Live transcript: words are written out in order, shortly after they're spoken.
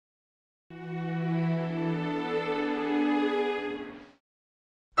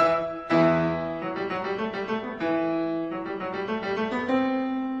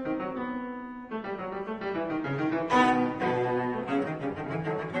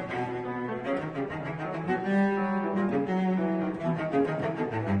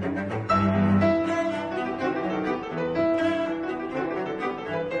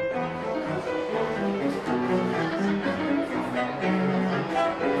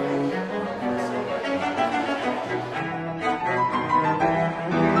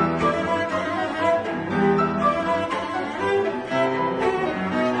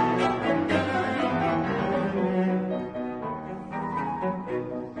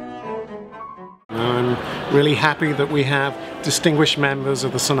and really happy that we have distinguished members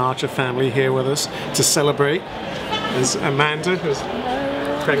of the Sinatra family here with us to celebrate. There's Amanda, who's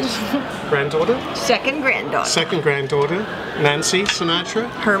Craig's granddaughter. Second granddaughter. Second granddaughter. Nancy Sinatra.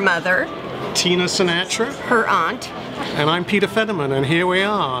 Her mother. Tina Sinatra. Her aunt. And I'm Peter Fetterman, and here we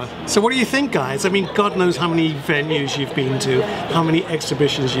are. So what do you think, guys? I mean, God knows how many venues you've been to, how many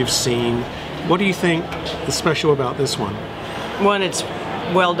exhibitions you've seen. What do you think is special about this one? One, it's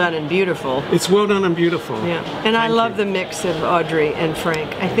well done and beautiful. It's well done and beautiful. Yeah, and I love the mix of Audrey and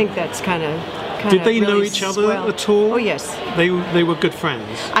Frank. I think that's kind of Did they really know each other swell. at all? Oh yes. They were good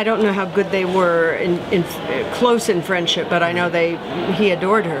friends. I don't know how good they were in close in friendship, but I know he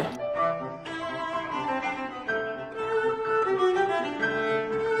adored her.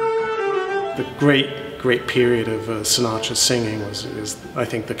 The great period of Sinatra singing is, I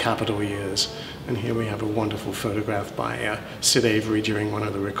think, the Capitol years. And here we have a wonderful photograph by Sid Avery during one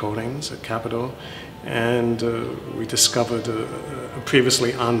of the recordings at Capitol. And we discovered a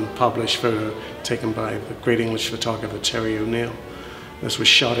previously unpublished photo taken by the great English photographer Terry O'Neill. This was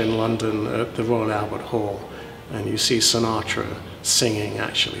shot in London at the Royal Albert Hall. And you see Sinatra singing,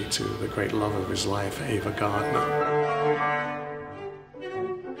 actually, to the great love of his life, Ava Gardner.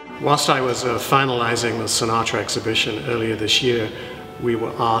 Whilst I was finalizing the Sinatra exhibition earlier this year, we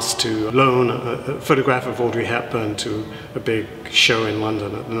were asked to loan a photograph of Audrey Hepburn to a big show in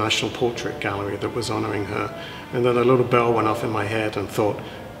London at the National Portrait Gallery that was honoring her. And then a little bell went off in my head and thought,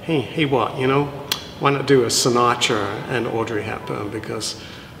 hey what, you know, why not do a Sinatra and Audrey Hepburn? Because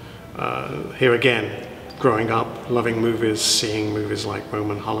here again, growing up, loving movies, seeing movies like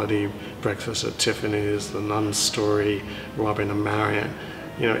Roman Holiday, Breakfast at Tiffany's, The Nun's Story, Robin and Marian.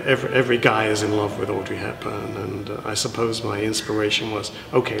 You know, every guy is in love with Audrey Hepburn, and I suppose my inspiration was,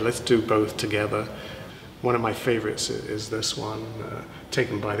 okay, let's do both together. One of my favorites is this one,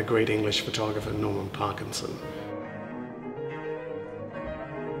 taken by the great English photographer Norman Parkinson.